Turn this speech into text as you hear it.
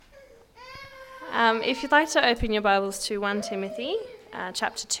If you'd like to open your Bibles to 1 Timothy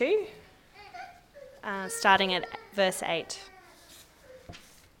chapter 2, starting at verse 8.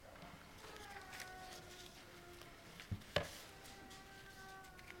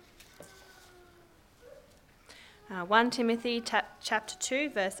 Uh, 1 Timothy chapter 2,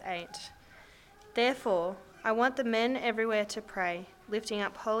 verse 8. Therefore, I want the men everywhere to pray, lifting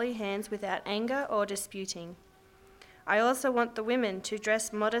up holy hands without anger or disputing. I also want the women to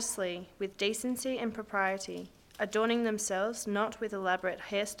dress modestly, with decency and propriety, adorning themselves not with elaborate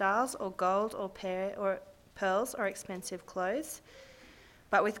hairstyles or gold or pearls or expensive clothes,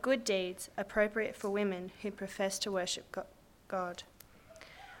 but with good deeds appropriate for women who profess to worship God.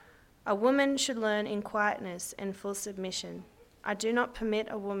 A woman should learn in quietness and full submission. I do not permit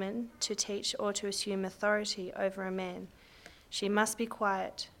a woman to teach or to assume authority over a man. She must be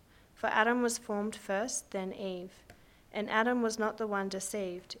quiet, for Adam was formed first, then Eve. And Adam was not the one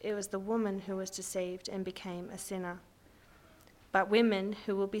deceived, it was the woman who was deceived and became a sinner. But women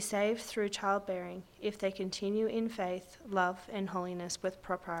who will be saved through childbearing, if they continue in faith, love, and holiness with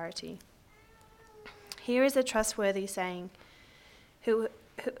propriety. Here is a trustworthy saying,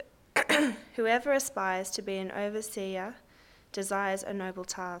 whoever aspires to be an overseer desires a noble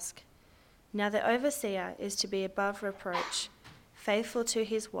task. Now the overseer is to be above reproach, faithful to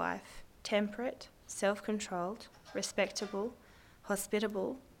his wife, temperate, self-controlled, respectable,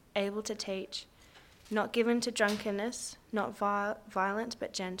 hospitable, able to teach, not given to drunkenness, not violent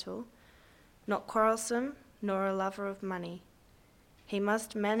but gentle, not quarrelsome, nor a lover of money. He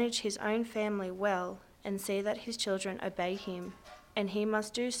must manage his own family well and see that his children obey him, and he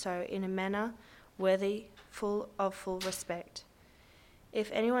must do so in a manner worthy of full respect.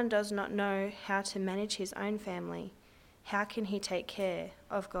 If anyone does not know how to manage his own family, how can he take care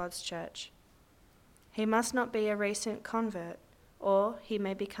of God's church? He must not be a recent convert, or he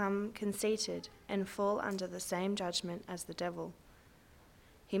may become conceited and fall under the same judgment as the devil.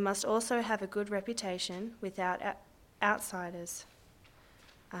 He must also have a good reputation without outsiders,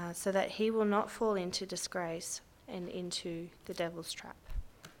 so that he will not fall into disgrace and into the devil's trap.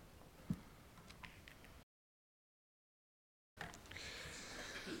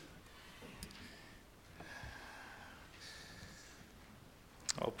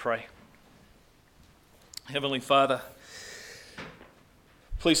 I'll pray. Heavenly Father,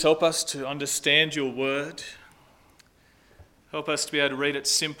 please help us to understand your word. Help us to be able to read it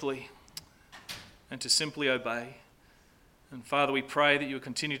simply and to simply obey. And Father, we pray that you would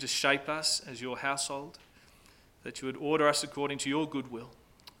continue to shape us as your household, that you would order us according to your good will.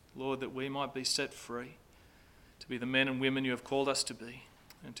 Lord, that we might be set free to be the men and women you have called us to be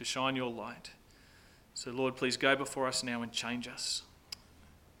and to shine your light. So Lord, please go before us now and change us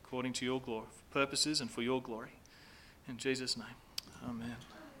according to your glory, purposes and for your glory. In Jesus' name, amen.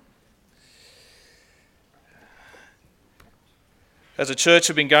 As a church,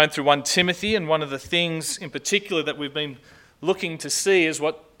 we've been going through 1 Timothy, and one of the things in particular that we've been looking to see is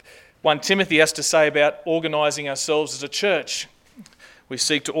what 1 Timothy has to say about organising ourselves as a church. We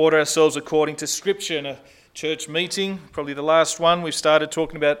seek to order ourselves according to Scripture. In a church meeting, probably the last one, we've started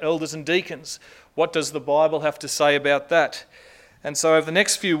talking about elders and deacons. What does the Bible have to say about that? And so over the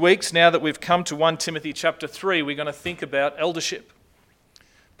next few weeks, now that we've come to 1 Timothy chapter 3, we're going to think about eldership,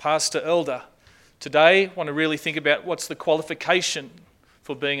 pastor, elder. Today, I want to really think about what's the qualification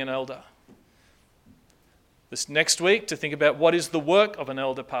for being an elder. This next week, to think about what is the work of an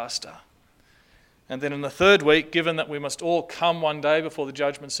elder pastor. And then in the third week, given that we must all come one day before the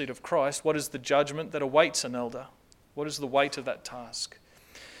judgment seat of Christ, what is the judgment that awaits an elder? What is the weight of that task?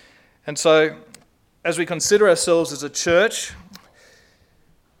 And so, as we consider ourselves as a church,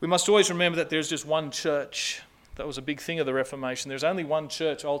 we must always remember that there's just one church. That was a big thing of the Reformation. There's only one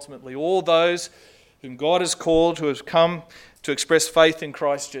church ultimately. All those whom God has called, who have come to express faith in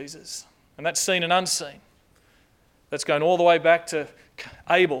Christ Jesus. And that's seen and unseen. That's going all the way back to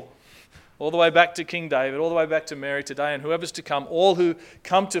Abel, all the way back to King David, all the way back to Mary today, and whoever's to come. All who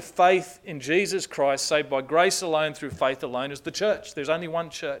come to faith in Jesus Christ, saved by grace alone, through faith alone, is the church. There's only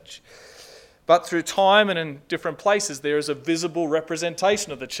one church. But through time and in different places, there is a visible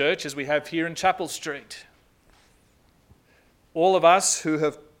representation of the church, as we have here in Chapel Street. All of us who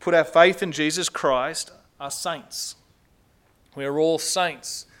have put our faith in Jesus Christ are saints. We are all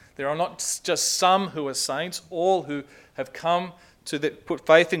saints. There are not just some who are saints. All who have come to put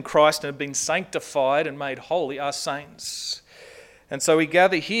faith in Christ and have been sanctified and made holy are saints. And so we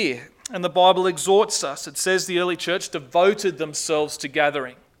gather here, and the Bible exhorts us. It says the early church devoted themselves to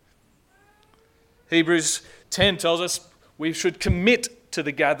gathering. Hebrews 10 tells us we should commit to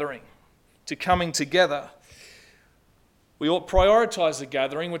the gathering, to coming together. We ought to prioritise the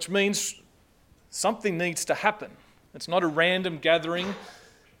gathering, which means Something needs to happen. It's not a random gathering,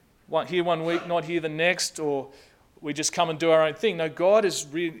 here one week, not here the next, or we just come and do our own thing. No, God is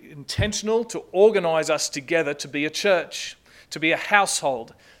really intentional to organise us together to be a church, to be a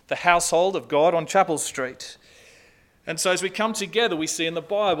household, the household of God on Chapel Street. And so as we come together, we see in the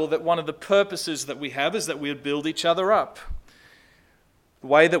Bible that one of the purposes that we have is that we would build each other up. The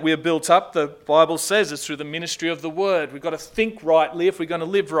way that we are built up, the Bible says, is through the ministry of the Word. We've got to think rightly if we're going to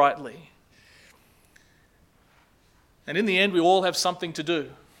live rightly. And in the end, we all have something to do.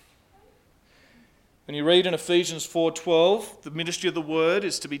 When you read in Ephesians 4:12, the ministry of the Word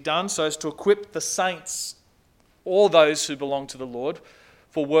is to be done so as to equip the saints, all those who belong to the Lord,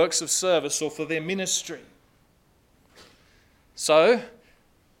 for works of service or for their ministry. So,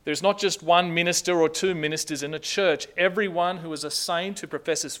 there's not just one minister or two ministers in a church. Everyone who is a saint who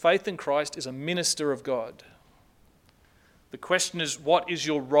professes faith in Christ is a minister of God. The question is, what is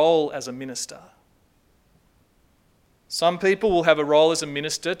your role as a minister? Some people will have a role as a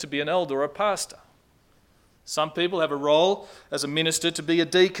minister to be an elder or a pastor. Some people have a role as a minister to be a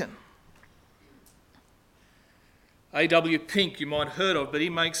deacon. A.W. Pink, you might have heard of, but he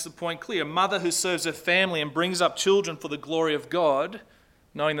makes the point clear. A mother who serves her family and brings up children for the glory of God,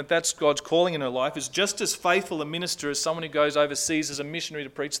 knowing that that's God's calling in her life, is just as faithful a minister as someone who goes overseas as a missionary to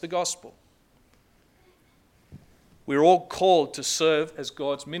preach the gospel. We're all called to serve as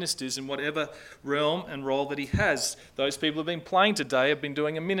God's ministers in whatever realm and role that he has. Those people who have been playing today have been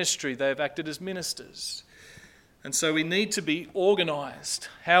doing a ministry. They have acted as ministers. And so we need to be organised.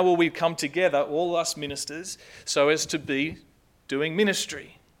 How will we come together, all us ministers, so as to be doing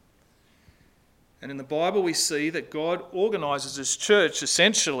ministry? And in the Bible we see that God organises his church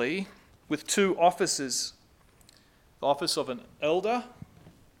essentially with two offices. The office of an elder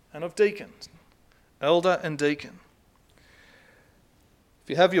and of deacon. Elder and deacon. If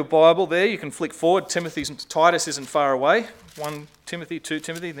you have your Bible there, you can flick forward. Titus isn't far away. 1 Timothy, 2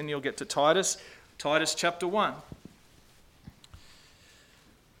 Timothy, then you'll get to Titus. Titus chapter 1.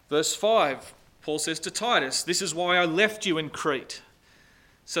 Verse 5, Paul says to Titus, "This is why I left you in Crete,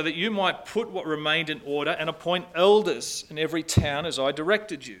 so that you might put what remained in order and appoint elders in every town as I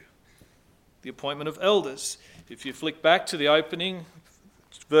directed you." The appointment of elders. If you flick back to the opening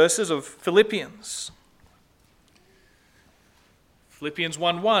verses of Philippians. Philippians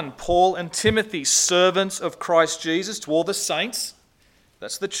 1:1, Paul and Timothy, servants of Christ Jesus, to all the saints,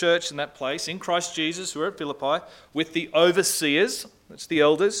 that's the church in that place, in Christ Jesus, who are at Philippi, with the overseers, that's the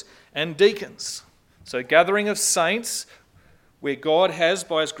elders, and deacons. So gathering of saints where God has,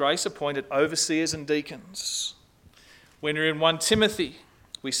 by his grace, appointed overseers and deacons. When you're in 1 Timothy,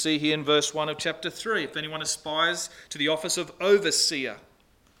 we see here in verse 1 of chapter 3, if anyone aspires to the office of overseer.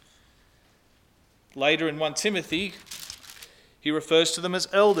 Later in 1 Timothy, he refers to them as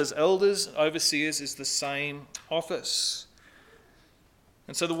elders. Elders, overseers is the same office.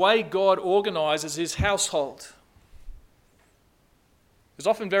 And so the way God organises his household is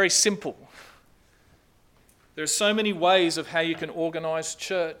often very simple. There are so many ways of how you can organise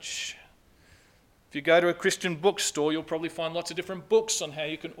church. If you go to a Christian bookstore, you'll probably find lots of different books on how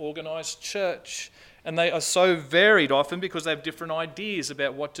you can organise church. And they are so varied often because they have different ideas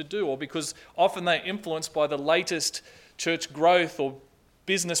about what to do, or because often they're influenced by the latest church growth or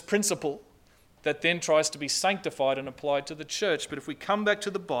business principle that then tries to be sanctified and applied to the church. But if we come back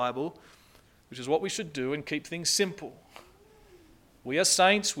to the Bible, which is what we should do, and keep things simple. We are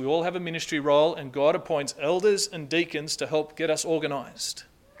saints, we all have a ministry role, and God appoints elders and deacons to help get us organised.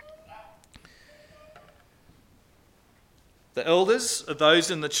 The elders are those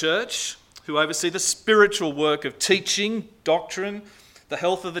in the church who oversee the spiritual work of teaching, doctrine, the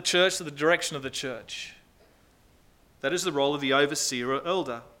health of the church, the direction of the church. That is the role of the overseer or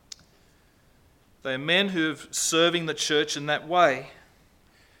elder. They are men who are serving the church in that way.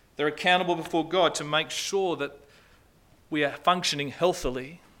 They're accountable before God to make sure that we are functioning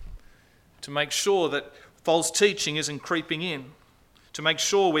healthily, to make sure that false teaching isn't creeping in, to make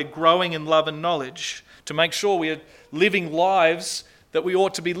sure we're growing in love and knowledge, to make sure we are living lives that we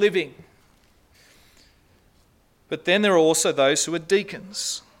ought to be living. But then there are also those who are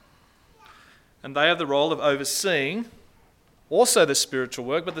deacons. And they have the role of overseeing also the spiritual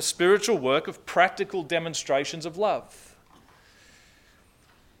work, but the spiritual work of practical demonstrations of love.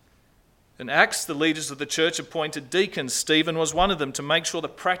 In Acts, the leaders of the church appointed deacons. Stephen was one of them, to make sure the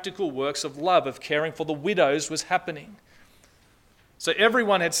practical works of love, of caring for the widows, was happening. So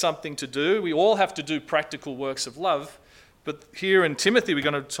everyone had something to do. We all have to do practical works of love. But here in Timothy, we're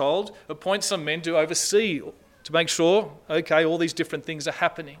going to be told, appoint some men to oversee, to make sure, okay, all these different things are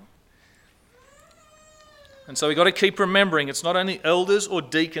happening. And so we've got to keep remembering it's not only elders or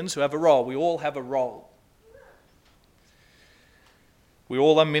deacons who have a role. We all have a role. We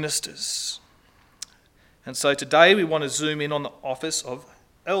all are ministers. And so today we want to zoom in on the office of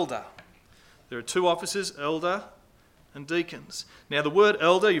elder. There are two offices, elder and deacons. Now the word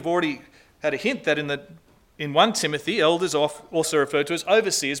elder, you've already had a hint that in 1 Timothy, elders are also referred to as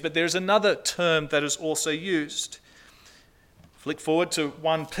overseers, but there's another term that is also used. Flick forward to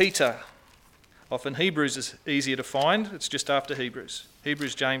 1 Peter. Often Hebrews is easier to find. It's just after Hebrews.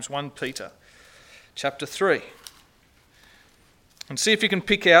 Hebrews, James, 1 Peter, chapter 3. And see if you can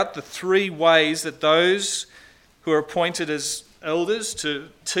pick out the three ways that those who are appointed as elders to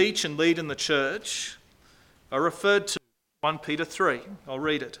teach and lead in the church are referred to. 1 Peter 3. I'll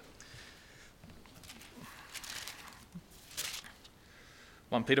read it.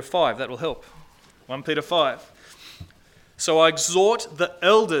 1 Peter 5, that will help. 1 Peter 5. So I exhort the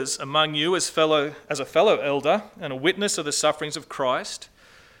elders among you as a fellow elder and a witness of the sufferings of Christ,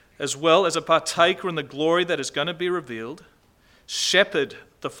 as well as a partaker in the glory that is going to be revealed. Shepherd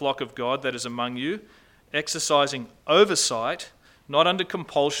the flock of God that is among you, exercising oversight, not under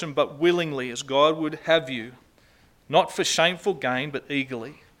compulsion, but willingly, as God would have you, not for shameful gain, but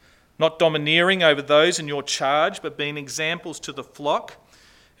eagerly, not domineering over those in your charge, but being examples to the flock.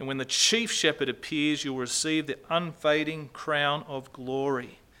 And when the chief shepherd appears, you'll receive the unfading crown of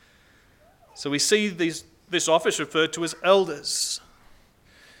glory. So we see this office referred to as elders.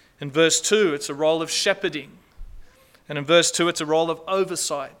 In verse 2, it's a role of shepherding. And in verse 2, it's a role of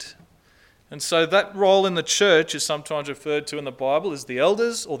oversight. And so that role in the church is sometimes referred to in the Bible as the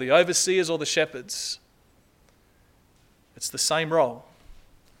elders or the overseers or the shepherds. It's the same role.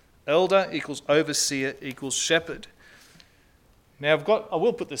 Elder equals overseer equals shepherd. Now I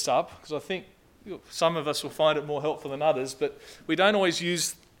will put this up because I think some of us will find it more helpful than others, but we don't always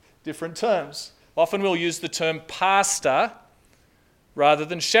use different terms. Often we'll use the term pastor rather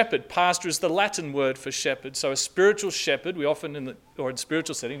than shepherd. Pastor is the Latin word for shepherd. So a spiritual shepherd, we often in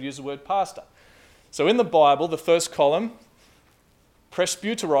spiritual settings use the word pastor. So in the Bible, the first column,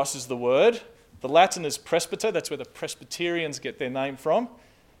 presbyteros is the word. The Latin is presbyter. That's where the Presbyterians get their name from.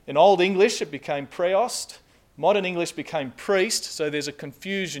 In Old English, it became praeost. Modern English became priest. So there's a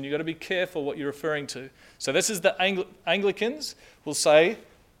confusion. You've got to be careful what you're referring to. So this is the Anglicans will say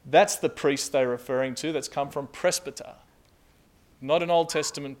that's the priest they're referring to. That's come from presbyter. Not an Old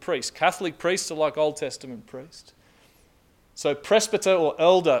Testament priest. Catholic priests are like Old Testament priests. So presbyter or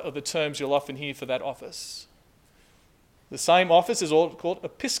elder are the terms you'll often hear for that office. The same office is also called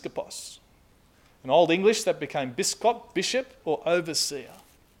episkopos. In Old English, that became biskop, bishop, or overseer.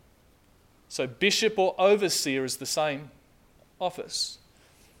 So bishop or overseer is the same office.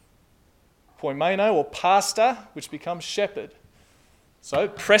 Poimeno or pastor, which becomes shepherd. So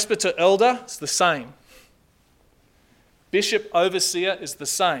presbyter, elder, it's the same. Bishop, overseer is the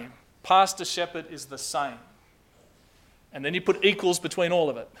same. Pastor, shepherd is the same. And then you put equals between all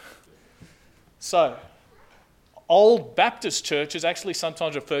of it. So, old Baptist churches actually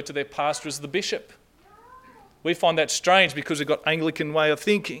sometimes refer to their pastor as the bishop. We find that strange because we've got Anglican way of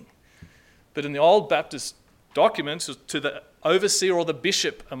thinking. But in the old Baptist documents, it's to the overseer or the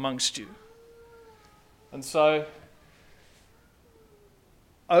bishop amongst you. And so,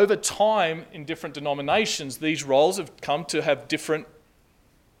 over time, in different denominations, these roles have come to have different,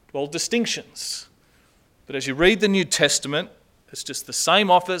 distinctions. But as you read the New Testament, it's just the same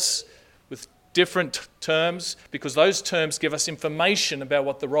office with different terms, because those terms give us information about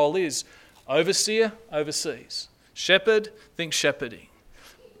what the role is. Overseer, oversees. Shepherd, think shepherding.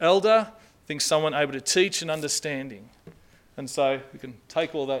 Elder, think someone able to teach and understanding. And so we can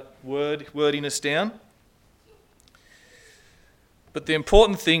take all that wordiness down. But the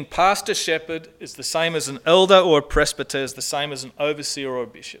important thing, pastor, shepherd, is the same as an elder or a presbyter, is the same as an overseer or a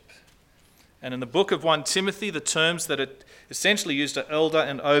bishop. And in the book of 1 Timothy, the terms that are essentially used are elder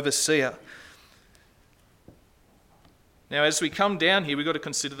and overseer. Now, as we come down here, we've got to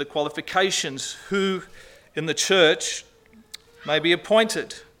consider the qualifications, who in the church may be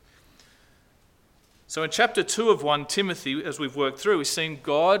appointed. So in chapter 2 of 1 Timothy, as we've worked through, we've seen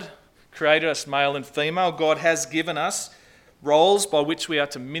God created us male and female. God has given us roles by which we are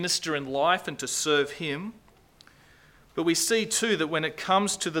to minister in life and to serve him. But we see too that when it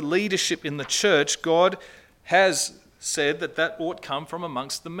comes to the leadership in the church, God has said that ought come from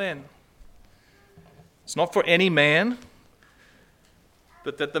amongst the men. It's not for any man,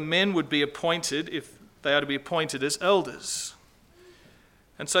 but that the men would be appointed, if they are to be appointed, as elders.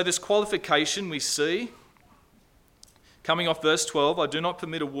 And so this qualification we see, coming off verse 12, I do not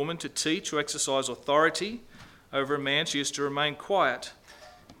permit a woman to teach or exercise authority over a man. She is to remain quiet.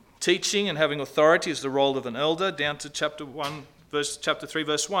 Teaching and having authority is the role of an elder, down to chapter 3,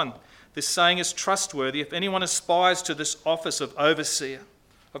 verse 1. This saying is trustworthy. If anyone aspires to this office of overseer,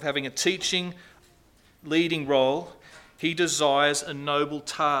 of having a teaching, leading role, he desires a noble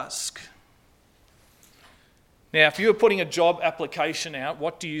task. Now, if you're putting a job application out,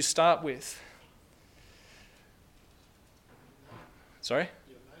 what do you start with? Sorry?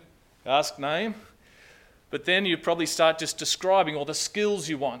 Ask name. But then you probably start just describing all the skills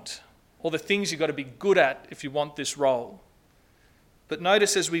you want, all the things you've got to be good at if you want this role. But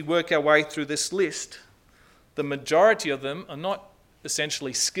notice as we work our way through this list, the majority of them are not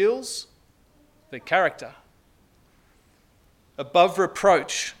essentially skills, they're character. Above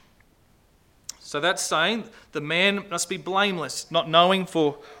reproach. So that's saying the man must be blameless, not knowing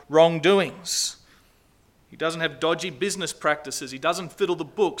for wrongdoings. He doesn't have dodgy business practices. He doesn't fiddle the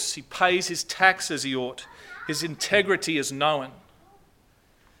books. He pays his tax as he ought. His integrity is known.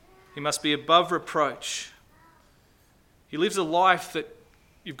 He must be above reproach. He lives a life that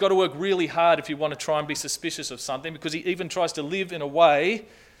you've got to work really hard if you want to try and be suspicious of something, because he even tries to live in a way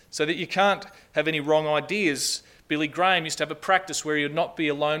so that you can't have any wrong ideas. Billy Graham used to have a practice where he would not be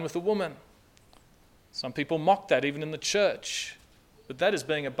alone with a woman. Some people mock that even in the church, but that is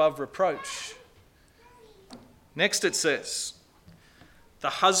being above reproach. Next it says, the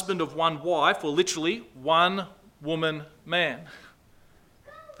husband of one wife, or literally one woman man.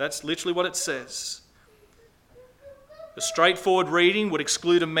 That's literally what it says. A straightforward reading would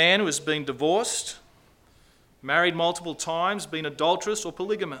exclude a man who has been divorced, married multiple times, been adulterous or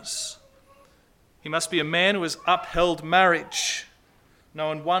polygamous. He must be a man who has upheld marriage,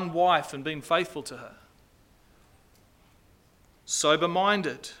 known one wife and been faithful to her.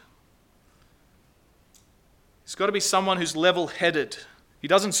 Sober-minded. He's got to be someone who's level-headed. He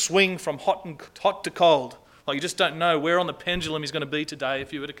doesn't swing from hot to cold. Like you just don't know where on the pendulum he's going to be today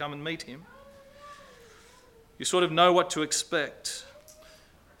if you were to come and meet him. You sort of know what to expect.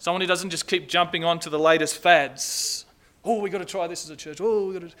 Someone who doesn't just keep jumping onto the latest fads. Oh, we've got to try this as a church.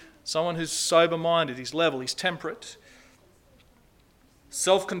 Someone who's sober-minded, he's level, he's temperate.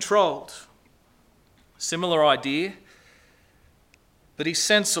 Self-controlled. Similar idea. But he's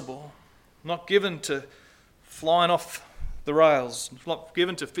sensible, not given to flying off the rails, not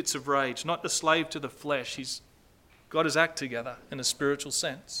given to fits of rage, not a slave to the flesh. He's got his act together in a spiritual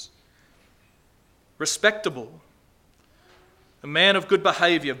sense. Respectable. A man of good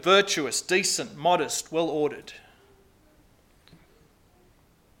behaviour, virtuous, decent, modest, well-ordered.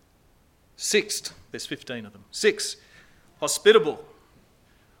 Sixth, there's 15 of them. 6, hospitable.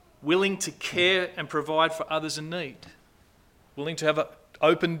 Willing to care and provide for others in need. Willing to have an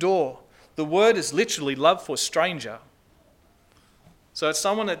open door. The word is literally love for stranger. So it's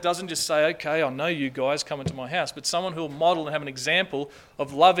someone that doesn't just say, okay, I know you guys, come into my house, but someone who will model and have an example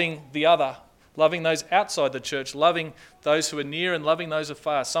of loving the other, loving those outside the church, loving those who are near and loving those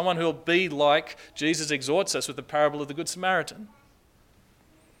afar. Someone who will be like Jesus exhorts us with the parable of the Good Samaritan.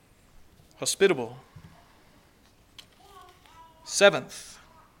 Hospitable. 7th,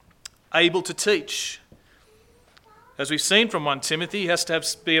 able to teach. As we've seen from 1 Timothy, he has to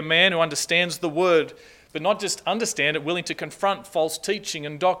be a man who understands the word, but not just understand it, willing to confront false teaching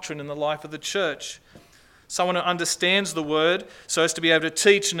and doctrine in the life of the church. Someone who understands the word so as to be able to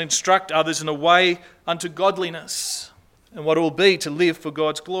teach and instruct others in a way unto godliness and what it will be to live for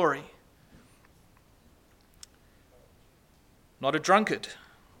God's glory. Not a drunkard,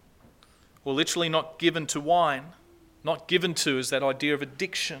 or literally not given to wine. Not given to is that idea of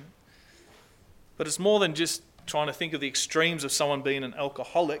addiction. But it's more than just trying to think of the extremes of someone being an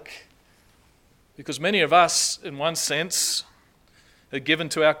alcoholic, because many of us, in one sense, are given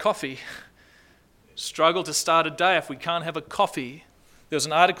to our coffee. Struggle to start a day if we can't have a coffee. There was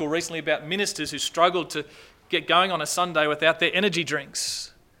an article recently about ministers who struggled to get going on a Sunday without their energy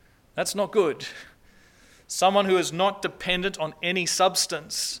drinks. That's not good. Someone who is not dependent on any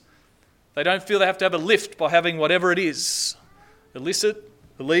substance. They don't feel they have to have a lift by having whatever it is, illicit,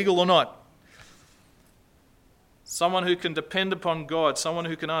 illegal or not. Someone who can depend upon God, someone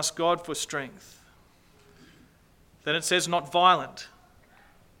who can ask God for strength. Then it says not violent.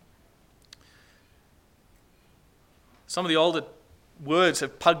 Some of the older words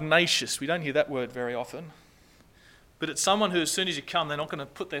have pugnacious. We don't hear that word very often. But it's someone who, as soon as you come, they're not going to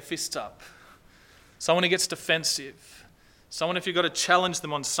put their fists up. Someone who gets defensive. Someone, if you've got to challenge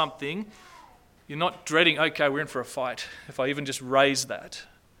them on something, you're not dreading, okay, we're in for a fight, if I even just raise that.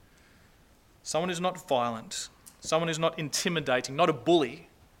 Someone who's not violent. Someone who's not intimidating, not a bully.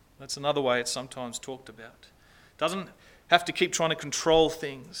 That's another way it's sometimes talked about. Doesn't have to keep trying to control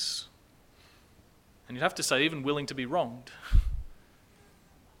things. And you'd have to say even willing to be wronged.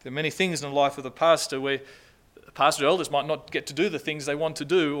 There are many things in the life of the pastor where the pastor or elders might not get to do the things they want to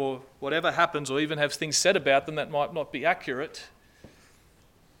do, or whatever happens, or even have things said about them that might not be accurate.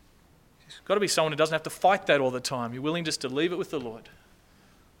 You've got to be someone who doesn't have to fight that all the time. You're willing just to leave it with the Lord.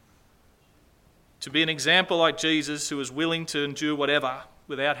 To be an example like Jesus, who was willing to endure whatever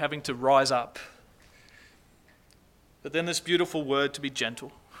without having to rise up. But then this beautiful word, to be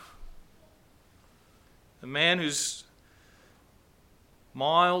gentle. A man who's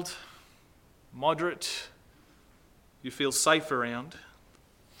mild, moderate, you feel safe around.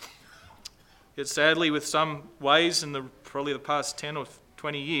 Yet sadly, with some ways in probably the past 10 or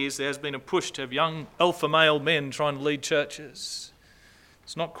 20 years, there has been a push to have young alpha male men trying to lead churches.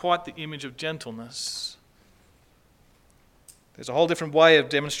 It's not quite the image of gentleness. There's a whole different way of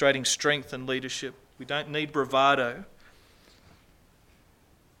demonstrating strength and leadership. We don't need bravado. It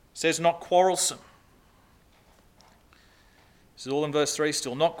says not quarrelsome. This is all in verse 3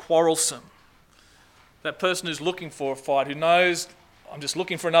 still. Not quarrelsome. That person who's looking for a fight, who knows, I'm just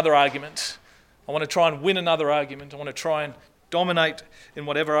looking for another argument. I want to try and win another argument. I want to try and dominate in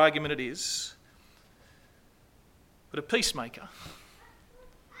whatever argument it is. But a peacemaker.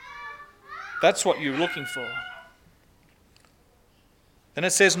 That's what you're looking for. Then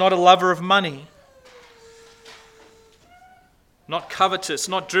it says, not a lover of money. Not covetous,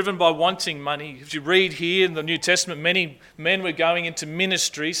 not driven by wanting money. If you read here in the New Testament, many men were going into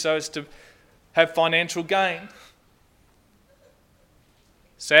ministry so as to have financial gain.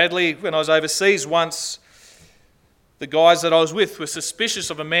 Sadly, when I was overseas once, the guys that I was with were suspicious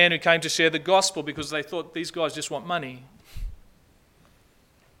of a man who came to share the gospel because they thought these guys just want money.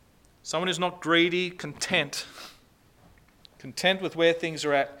 Someone who's not greedy, content with where things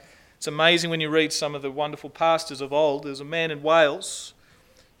are at. It's amazing when you read some of the wonderful pastors of old. There's a man in Wales.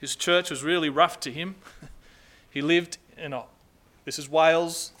 His church was really rough to him. He lived this is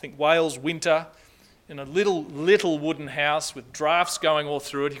Wales, I think Wales winter, in a little wooden house with drafts going all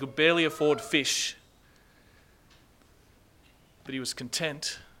through it. He could barely afford fish. But he was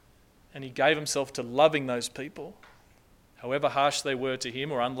content, and he gave himself to loving those people, however harsh they were to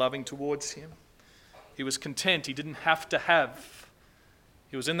him or unloving towards him. He was content. He didn't have to have.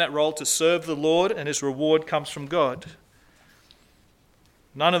 He was in that role to serve the Lord, and his reward comes from God.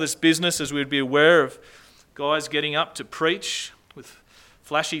 None of this business, as we'd be aware of, guys getting up to preach with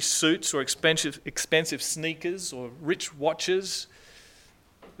flashy suits or expensive sneakers or rich watches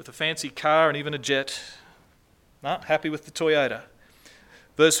with a fancy car and even a jet. No, happy with the Toyota.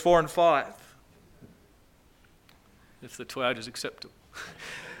 Verse 4 and 5. If the Toyota is acceptable.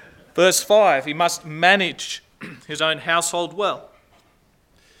 Verse 5, he must manage his own household well.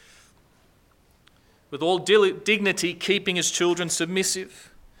 With all dignity, keeping his children submissive.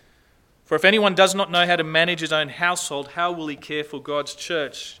 For if anyone does not know how to manage his own household, how will he care for God's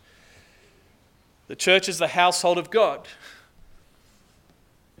church? The church is the household of God.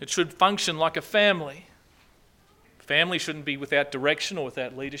 It should function like a family. Family shouldn't be without direction or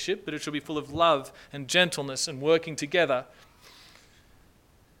without leadership, but it should be full of love and gentleness and working together.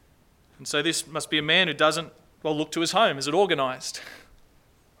 And so this must be a man who doesn't, look to his home. Is it organised?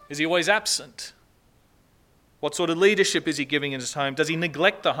 Is he always absent? What sort of leadership is he giving in his home? Does he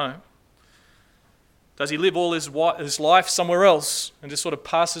neglect the home? Does he live all his life somewhere else and just sort of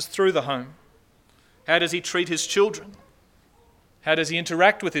passes through the home? How does he treat his children? How does he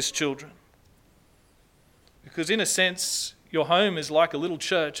interact with his children? Because in a sense, your home is like a little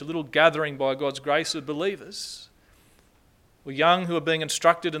church, a little gathering by God's grace of believers. Or young who are being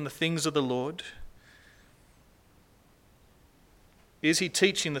instructed in the things of the Lord. Is he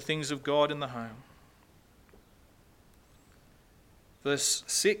teaching the things of God in the home? Verse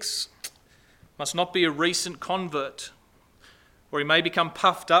 6, must not be a recent convert, or he may become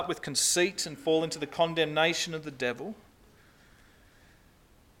puffed up with conceit and fall into the condemnation of the devil.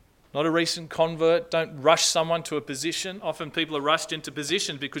 Not a recent convert. Don't rush someone to a position. Often people are rushed into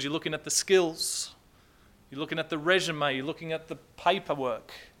positions because you're looking at the skills. You're looking at the resume. You're looking at the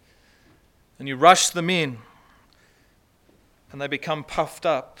paperwork. And you rush them in. And they become puffed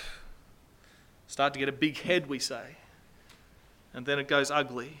up. Start to get a big head, we say. And then it goes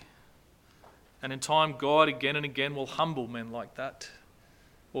ugly. And in time, God again and again will humble men like that.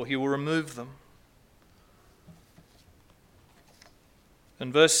 Or he will remove them.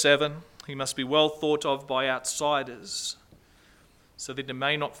 In verse 7, he must be well thought of by outsiders, so that he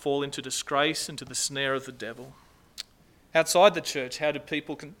may not fall into disgrace, into the snare of the devil. Outside the church, how do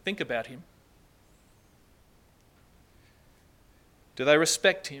people think about him? Do they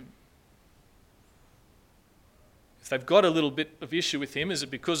respect him? If they've got a little bit of issue with him, is it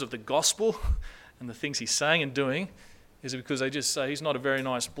because of the gospel and the things he's saying and doing? Is it because they just say, he's not a very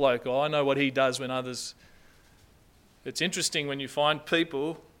nice bloke, or I know what he does when others... It's interesting when you find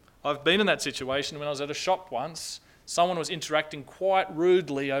people... I've been in that situation when I was at a shop once. Someone was interacting quite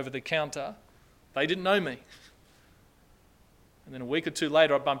rudely over the counter. They didn't know me. And then a week or two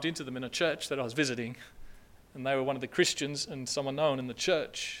later, I bumped into them in a church that I was visiting, and they were one of the Christians and someone known in the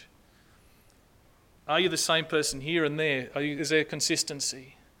church. Are you the same person here and there? Is there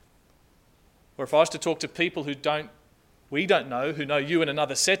consistency? Or if I was to talk to people we don't know, who know you in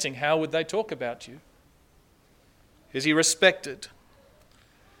another setting, how would they talk about you? Is he respected?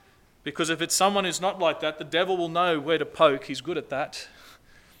 Because if it's someone who's not like that, the devil will know where to poke. He's good at that.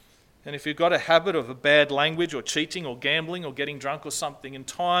 And if you've got a habit of a bad language or cheating or gambling or getting drunk or something, in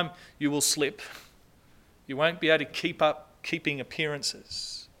time you will slip. You won't be able to keep up keeping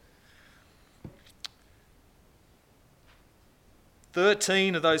appearances.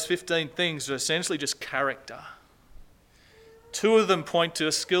 13 of those 15 things are essentially just character. 2 of them point to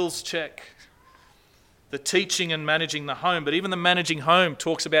a skills check, the teaching and managing the home, but even the managing home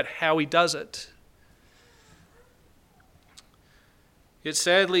talks about how he does it. Yet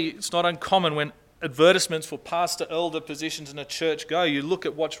sadly, it's not uncommon when advertisements for pastor, elder positions in a church go, you look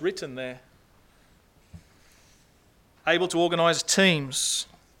at what's written there. Able to organise teams,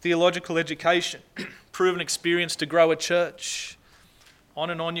 theological education, proven experience to grow a church. On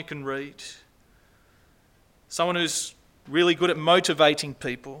and on you can read. Someone who's really good at motivating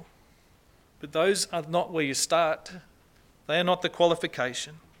people. But those are not where you start. They are not the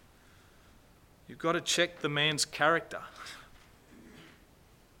qualification. You've got to check the man's character.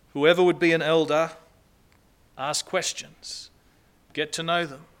 Whoever would be an elder, ask questions. Get to know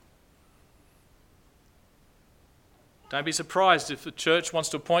them. Don't be surprised if the church wants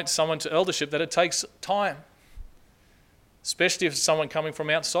to appoint someone to eldership that it takes time. Especially if it's someone coming from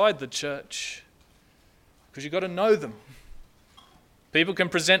outside the church. Because you've got to know them. People can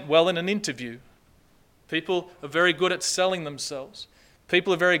present well in an interview. People are very good at selling themselves.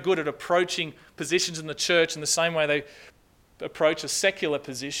 People are very good at approaching positions in the church in the same way they approach a secular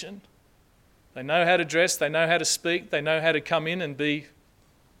position. They know how to dress, they know how to speak, they know how to come in and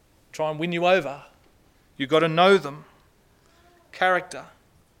try and win you over. You've got to know them. Character.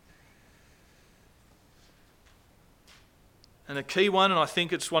 And a key one, and I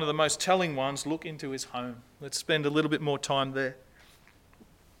think it's one of the most telling ones, look into his home. Let's spend a little bit more time there.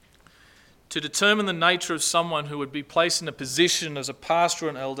 To determine the nature of someone who would be placed in a position as a pastor or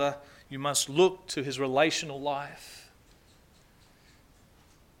an elder, you must look to his relational life.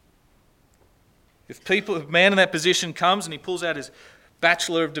 If a man in that position comes and he pulls out his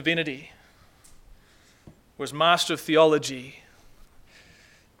Bachelor of Divinity or his Master of Theology,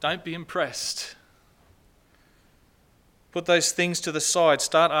 don't be impressed. Put those things to the side.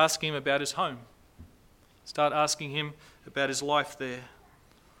 Start asking him about his home. Start asking him about his life there.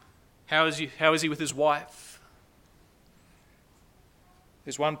 How is he with his wife?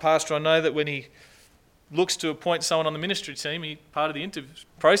 There's one pastor I know that when he looks to appoint someone on the ministry team, part of the interview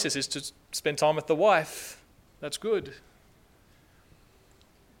process is to spend time with the wife. That's good.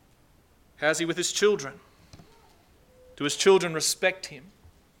 How's he with his children? Do his children respect him?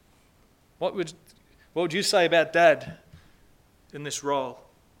 What would you say about dad in this role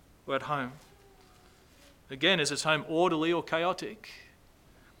or at home? Again, is his home orderly or chaotic?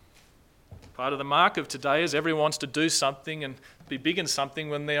 Part of the mark of today is everyone wants to do something and be big in something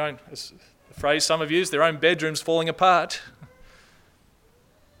when their own, as the phrase some have used, their own bedroom's falling apart.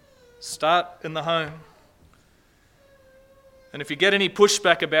 Start in the home. And if you get any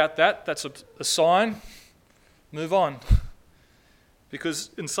pushback about that, that's a sign. Move on. Because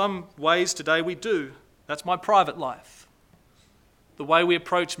in some ways today we do. That's my private life. The way we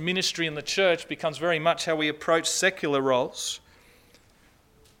approach ministry in the church becomes very much how we approach secular roles.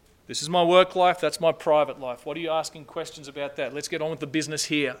 This is my work life, that's my private life. What are you asking questions about that? Let's get on with the business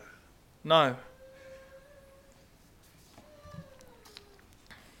here. No.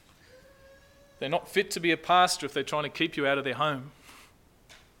 They're not fit to be a pastor if they're trying to keep you out of their home.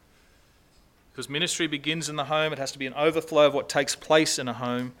 Because ministry begins in the home, it has to be an overflow of what takes place in a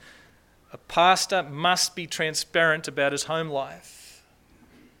home. A pastor must be transparent about his home life.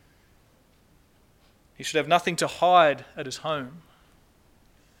 He should have nothing to hide at his home.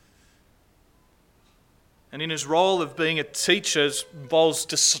 And in his role of being a teacher, it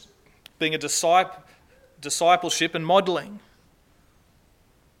involves being a discipleship and modelling.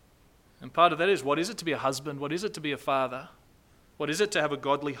 And part of that is, what is it to be a husband? What is it to be a father? What is it to have a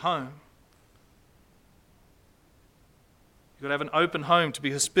godly home? You've got to have an open home to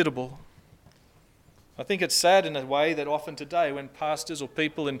be hospitable. I think it's sad in a way that often today when pastors or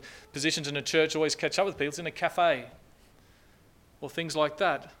people in positions in a church always catch up with people, it's in a cafe. or things like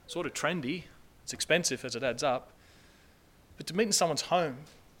that. Sort of trendy. It's expensive as it adds up. But to meet in someone's home,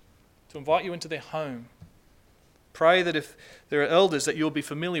 to invite you into their home, pray that if there are elders that you'll be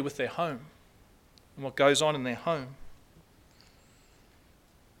familiar with their home and what goes on in their home.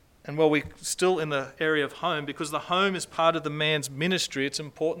 And while we're still in the area of home, because the home is part of the man's ministry, it's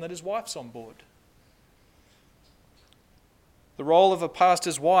important that his wife's on board. The role of a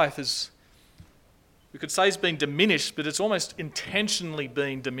pastor's wife is, we could say, it's been diminished, but it's almost intentionally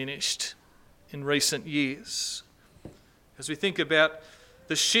been diminished in recent years. As we think about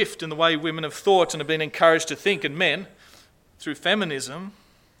the shift in the way women have thought and have been encouraged to think, and men, through feminism,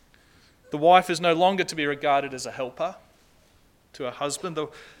 the wife is no longer to be regarded as a helper to her husband.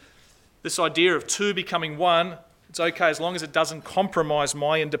 This idea of two becoming one, it's okay as long as it doesn't compromise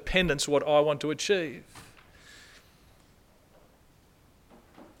my independence, what I want to achieve.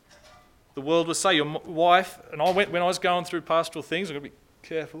 The world will say, your wife, and when I was going through pastoral things, I've got to be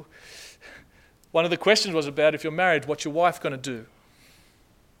careful. One of the questions was about, if you're married, what's your wife going to do?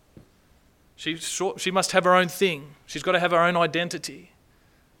 She must have her own thing. She's got to have her own identity.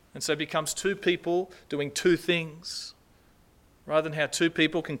 And so it becomes two people doing two things, rather than how two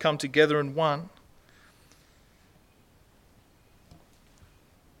people can come together in one.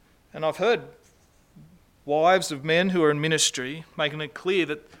 And I've heard wives of men who are in ministry making it clear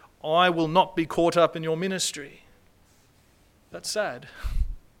that I will not be caught up in your ministry. That's sad.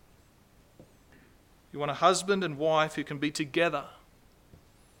 You want a husband and wife who can be together.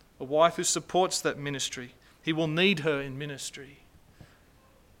 A wife who supports that ministry. He will need her in ministry.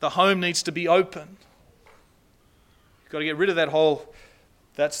 The home needs to be open. You've got to get rid of that whole,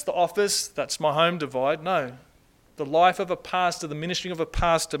 that's the office, that's my home divide. No. The life of a pastor, the ministry of a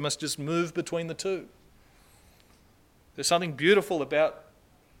pastor must just move between the two. There's something beautiful about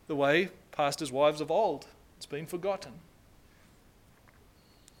the way pastors' wives of old. It's been forgotten.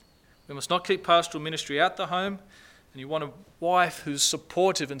 We must not keep pastoral ministry out the home, and you want a wife who's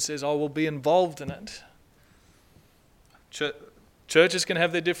supportive and says, I will be involved in it. Churches can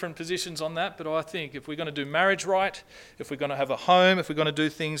have their different positions on that, but I think if we're going to do marriage right, if we're going to have a home, if we're going to do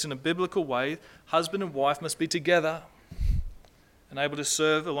things in a biblical way, husband and wife must be together and able to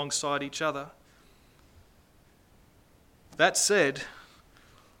serve alongside each other. That said,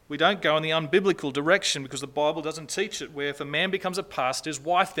 we don't go in the unbiblical direction because the Bible doesn't teach it, where if a man becomes a pastor, his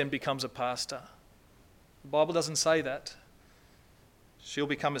wife then becomes a pastor. The Bible doesn't say that. She'll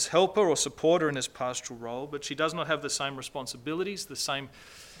become his helper or supporter in his pastoral role, but she does not have the same responsibilities, the same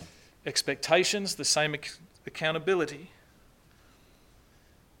expectations, the same accountability.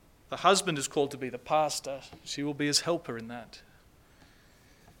 The husband is called to be the pastor. She will be his helper in that.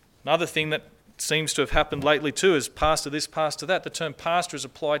 Another thing that seems to have happened lately too is pastor this, pastor that. The term pastor is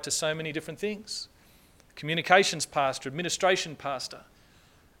applied to so many different things. Communications pastor, administration pastor,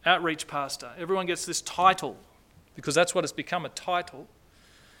 outreach pastor. Everyone gets this title because that's what it's become, a title.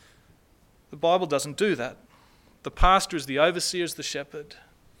 The Bible doesn't do that. The pastor is the overseer, is the shepherd.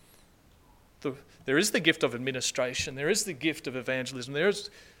 There is the gift of administration. There is the gift of evangelism.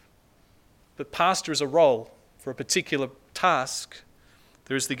 But pastor is a role for a particular task.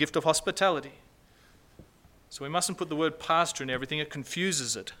 There is the gift of hospitality. So we mustn't put the word pastor in everything. It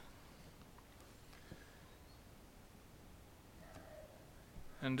confuses it.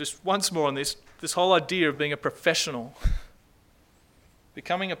 And just once more on this whole idea of being a professional.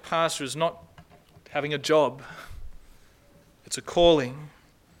 Becoming a pastor is not having a job. It's a calling.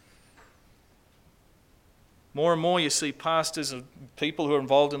 More and more you see pastors and people who are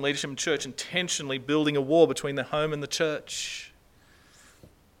involved in leadership in church intentionally building a wall between the home and the church.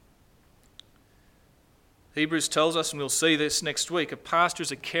 Hebrews tells us, and we'll see this next week, a pastor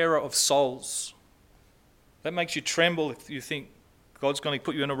is a carer of souls. That makes you tremble if you think God's going to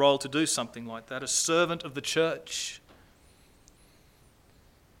put you in a role to do something like that. A servant of the church.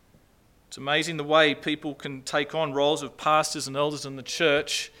 It's amazing the way people can take on roles of pastors and elders in the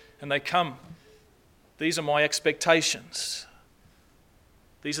church, and they come, these are my expectations.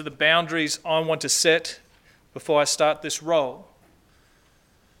 These are the boundaries I want to set before I start this role.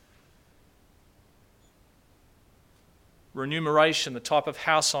 Remuneration, the type of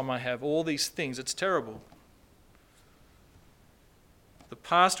house I may have, all these things, it's terrible. The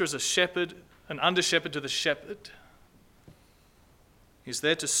pastor is a shepherd, an under-shepherd to the shepherd. He's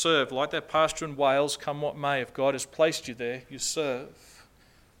there to serve, like that pastor in Wales, come what may. If God has placed you there, you serve.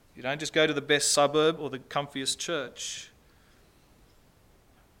 You don't just go to the best suburb or the comfiest church.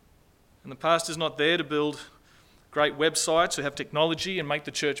 And the pastor's not there to build great websites or have technology and make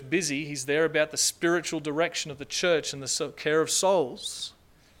the church busy. He's there about the spiritual direction of the church and the care of souls.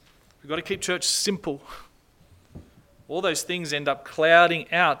 We've got to keep church simple. All those things end up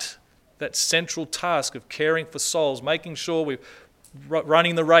clouding out that central task of caring for souls, making sure we're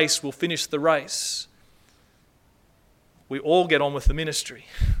running the race, we'll finish the race. We all get on with the ministry.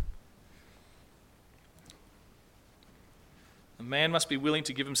 A man must be willing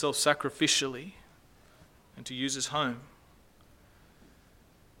to give himself sacrificially and to use his home.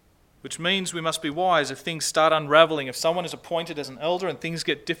 Which means we must be wise if things start unraveling. If someone is appointed as an elder and things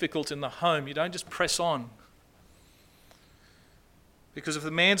get difficult in the home, you don't just press on. Because if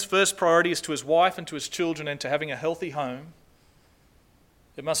the man's first priority is to his wife and to his children and to having a healthy home,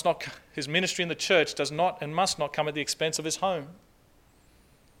 his ministry in the church does not and must not come at the expense of his home.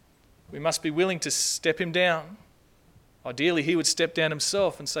 We must be willing to step him down. Ideally, he would step down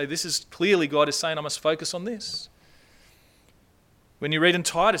himself and say, this is clearly God is saying I must focus on this. When you read in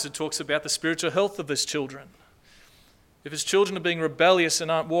Titus, it talks about the spiritual health of his children. If his children are being rebellious and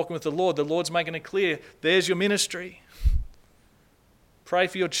aren't walking with the Lord's making it clear, there's your ministry. Pray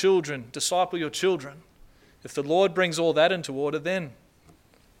for your children, disciple your children. If the Lord brings all that into order, then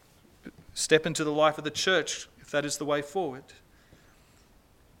step into the life of the church, if that is the way forward.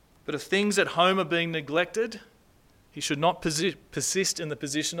 But if things at home are being neglected, he should not persist in the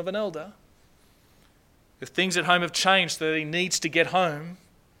position of an elder. If things at home have changed so that he needs to get home,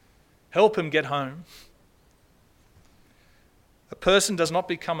 help him get home. A person does not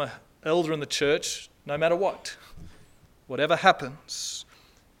become an elder in the church no matter what. Whatever happens.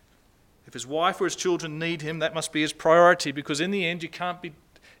 If his wife or his children need him, that must be his priority, because in the end you can't be,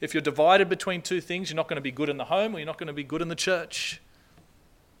 if you're divided between two things, you're not going to be good in the home or you're not going to be good in the church.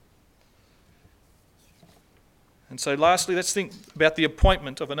 And so lastly, let's think about the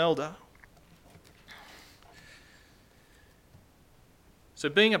appointment of an elder. So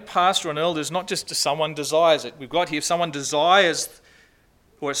being a pastor or an elder is not just to someone desires it. We've got here, if someone desires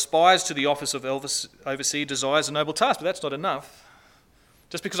or aspires to the office of overseer, desires a noble task, but that's not enough.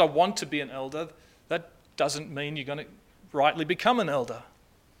 Just because I want to be an elder, that doesn't mean you're going to rightly become an elder.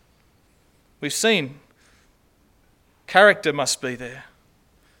 We've seen character must be there.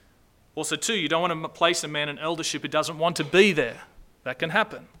 Also too, you don't want to place a man in eldership who doesn't want to be there. That can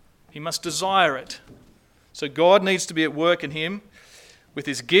happen. He must desire it. So God needs to be at work in him with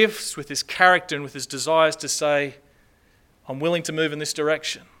his gifts, with his character, and with his desires to say, I'm willing to move in this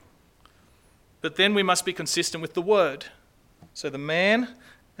direction. But then we must be consistent with the word. So the man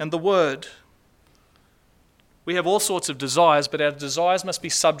and the word. We have all sorts of desires, but our desires must be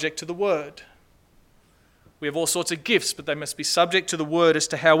subject to the word. We have all sorts of gifts, but they must be subject to the word as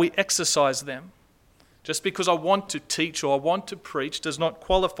to how we exercise them. Just because I want to teach or I want to preach does not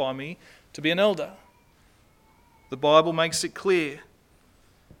qualify me to be an elder. The Bible makes it clear.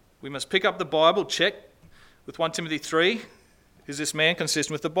 We must pick up the Bible, check with 1 Timothy 3, is this man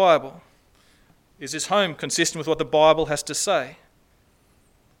consistent with the Bible? Is this home consistent with what the Bible has to say?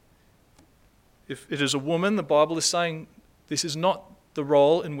 If it is a woman, the Bible is saying this is not the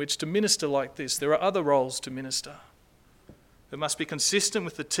role in which to minister like this. There are other roles to minister. It must be consistent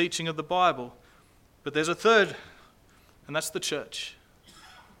with the teaching of the Bible. But there's a third, and that's the church.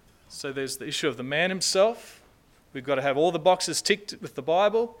 So there's the issue of the man himself. We've got to have all the boxes ticked with the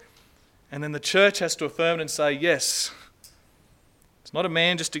Bible. And then the church has to affirm it and say, yes. It's not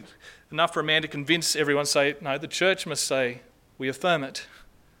enough for a man to convince everyone, say, no, the church must say, we affirm it.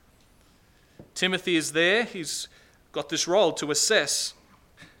 Timothy is there. He's got this role to assess.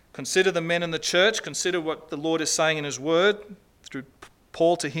 Consider the men in the church. Consider what the Lord is saying in his word through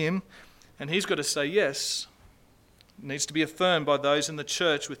Paul to him. And he's got to say yes. It needs to be affirmed by those in the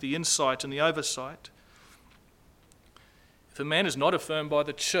church with the insight and the oversight. If a man is not affirmed by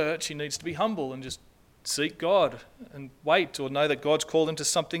the church, he needs to be humble and just seek God and wait or know that God's called him to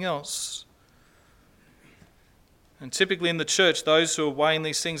something else. And typically in the church, those who are weighing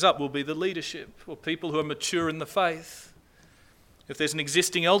these things up will be the leadership or people who are mature in the faith. If there's an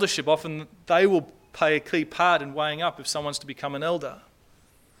existing eldership, often they will play a key part in weighing up if someone's to become an elder,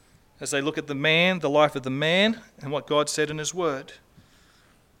 as they look at the man, the life of the man, and what God said in his word.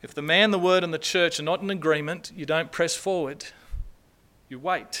 If the man, the word, and the church are not in agreement, you don't press forward. You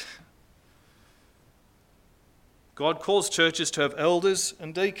wait. God calls churches to have elders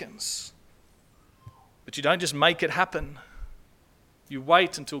and deacons. But you don't just make it happen. You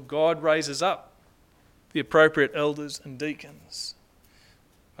wait until God raises up the appropriate elders and deacons.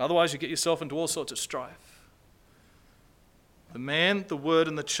 Otherwise, you get yourself into all sorts of strife. The man, the word,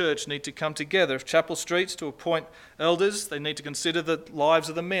 and the church need to come together. If Chapel Street's to appoint elders, they need to consider the lives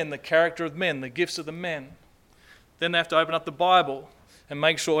of the men, the character of men, the gifts of the men. Then they have to open up the Bible and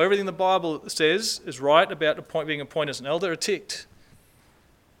make sure everything the Bible says is right about being appointed as an elder are ticked.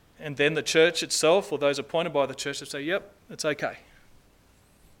 And then the church itself, or those appointed by the church, will say, yep, it's okay.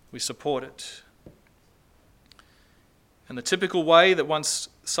 We support it. And the typical way that once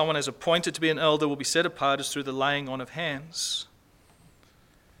someone is appointed to be an elder will be set apart is through the laying on of hands.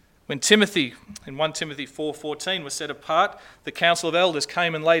 When Timothy, in 1 Timothy 4:14, was set apart, the council of elders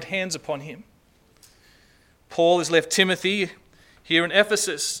came and laid hands upon him. Paul has left Timothy here in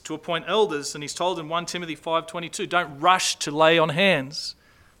Ephesus to appoint elders, and he's told in 1 Timothy 5:22, don't rush to lay on hands.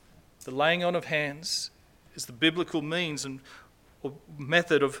 The laying on of hands is the biblical means and or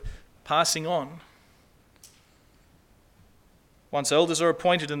method of passing on. Once elders are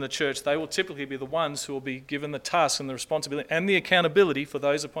appointed in the church, they will typically be the ones who will be given the task and the responsibility and the accountability for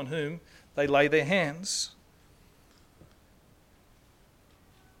those upon whom they lay their hands.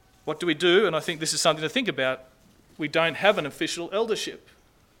 What do we do? And I think this is something to think about. We don't have an official eldership.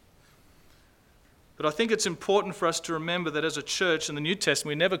 But I think it's important for us to remember that as a church in the New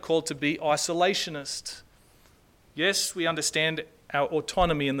Testament, we're never called to be isolationist. Yes, we understand our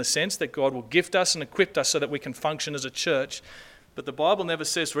autonomy in the sense that God will gift us and equip us so that we can function as a church. But the Bible never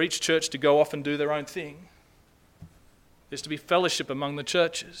says for each church to go off and do their own thing. There's to be fellowship among the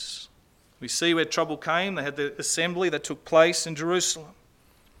churches. We see where trouble came. They had the assembly that took place in Jerusalem.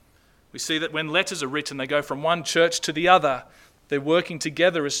 We see that when letters are written, they go from one church to the other. They're working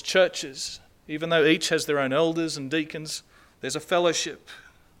together as churches. Even though each has their own elders and deacons, there's a fellowship.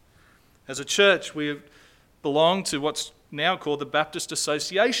 As a church, we belong to what's now called the Baptist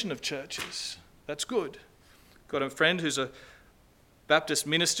Association of Churches. That's good. Got a friend who's a Baptist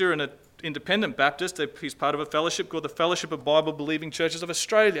minister and an independent Baptist. He's part of a fellowship called the Fellowship of Bible-Believing Churches of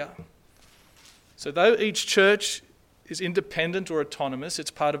Australia. So though each church is independent or autonomous,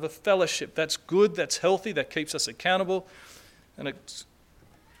 it's part of a fellowship. That's good, that's healthy, that keeps us accountable, and it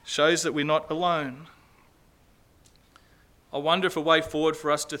shows that we're not alone. I wonder if a way forward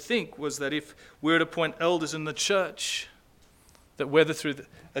for us to think was that if we were to appoint elders in the church, that whether through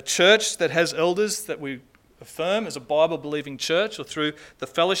a church that has elders that we affirm as a Bible-believing church or through the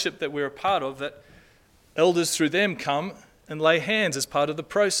fellowship that we're a part of, that elders through them come and lay hands as part of the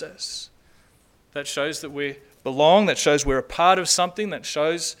process. That shows that we belong, that shows we're a part of something, that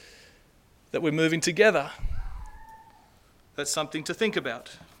shows that we're moving together. That's something to think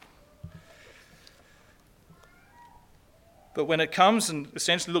about. But when it comes, and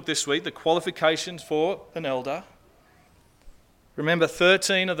essentially look this week, the qualifications for an elder, remember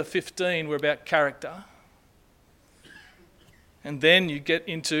 13 of the 15 were about character. And then you get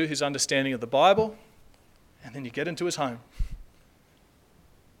into his understanding of the Bible, and then you get into his home.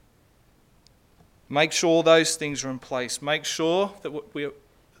 Make sure those things are in place. Make sure that we're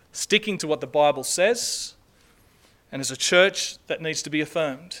sticking to what the Bible says, and as a church, that needs to be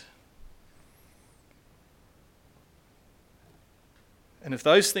affirmed. And if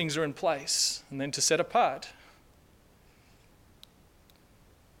those things are in place, and then to set apart,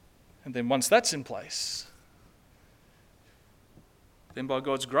 and then once that's in place, then by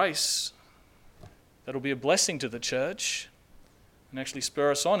God's grace, that'll be a blessing to the church and actually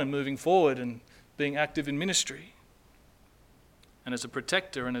spur us on in moving forward and being active in ministry and as a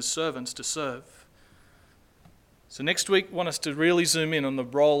protector and as servants to serve. So next week, I want us to really zoom in on the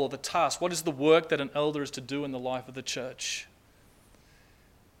role or the task. What is the work that an elder is to do in the life of the church?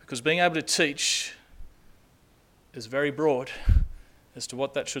 Because being able to teach is very broad as to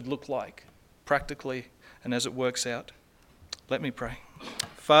what that should look like practically and as it works out. Let me pray.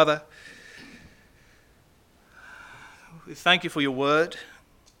 Father, we thank you for your word.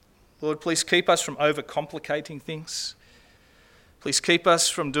 Lord, please keep us from overcomplicating things. Please keep us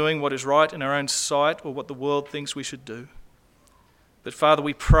from doing what is right in our own sight or what the world thinks we should do. But Father,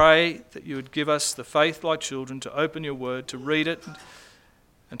 we pray that you would give us the faith like children to open your word, to read it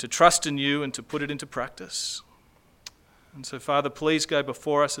and to trust in you and to put it into practice. And so Father, please go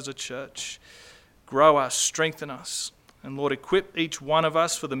before us as a church. Grow us, strengthen us. And Lord, equip each one of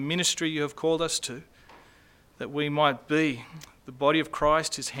us for the ministry you have called us to, that we might be the body of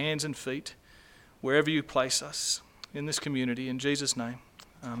Christ, his hands and feet, wherever you place us in this community. In Jesus' name,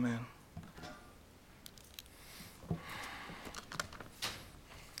 amen.